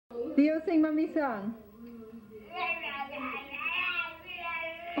Theo, sing Mummy's song.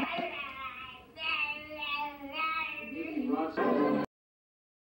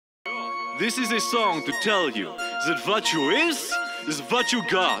 This is a song to tell you that what you is what you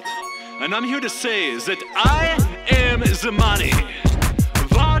got. And I'm here to say that I am the money.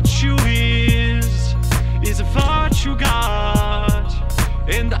 What you is what you got.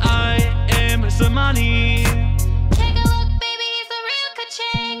 And I am the money. Take a look, baby, it's the real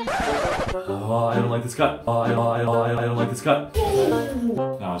ka-ching. Oh, I don't like this cut. Oh, I don't like this cut. That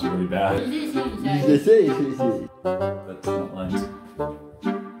was really bad. That's not lines.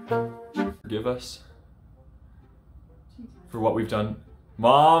 Forgive us for what we've done.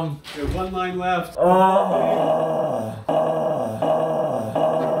 Mom! There's one line left. Are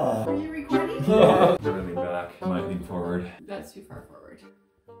you recording? I'm gonna lean back. I might lean forward. That's too far forward.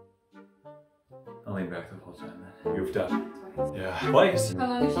 I'll lean back the whole time then. Goofed up. Twice. Yeah. Twice? How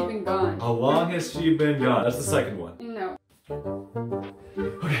long has she been gone? How long has she been gone? That's the second one. No.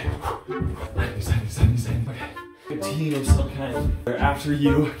 Okay. Okay. A team of some kind. They're after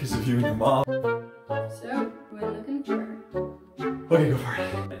you because of you and your mom. So, we're looking for her. Okay, go for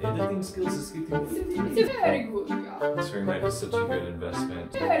it. Editing skills is getting... It's very good, yeah. This ring light is such a good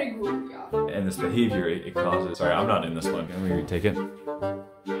investment. Very good, yeah. And this behavior it causes. Sorry, I'm not in this one. Can we retake it?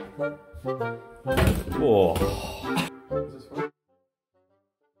 Whoa. Is this for?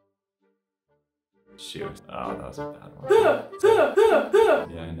 Shoot. Oh, that was a bad one.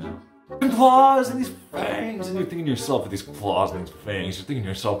 Yeah, I know. Claws and these fangs, and you're thinking to yourself with these claws and these fangs, you're thinking to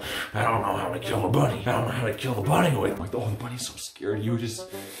yourself, I don't know how to kill a bunny. I don't know how to kill the bunny with. Like, oh, the bunny's so scared. You were just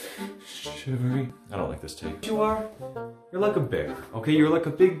shivering. I don't like this take. You are? You're like a bear, okay? You're like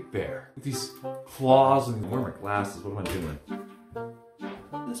a big bear with these claws and I'm wearing my glasses. What am I doing?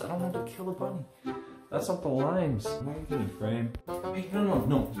 This, I don't know how to kill a bunny. That's not the lines. Why are you getting framed? Hey,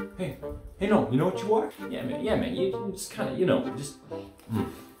 no. Hey, no. You know what you are? Yeah, man. You just kind of, you know, just.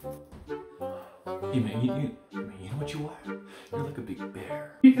 Hey man, you know what you are? You're like a big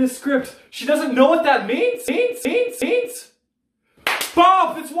bear. Read this script. She doesn't know what that means? Means?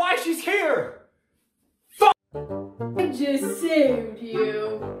 Bob, that's why she's here! Fuck! I just saved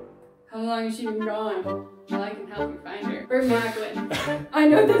you. How long has she been gone? Well, I can help you find her. We're Macklin. I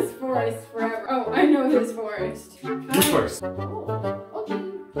know this forest forever. Oh, I know this forest. You first. Oh, okay.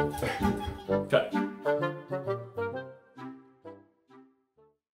 Cut.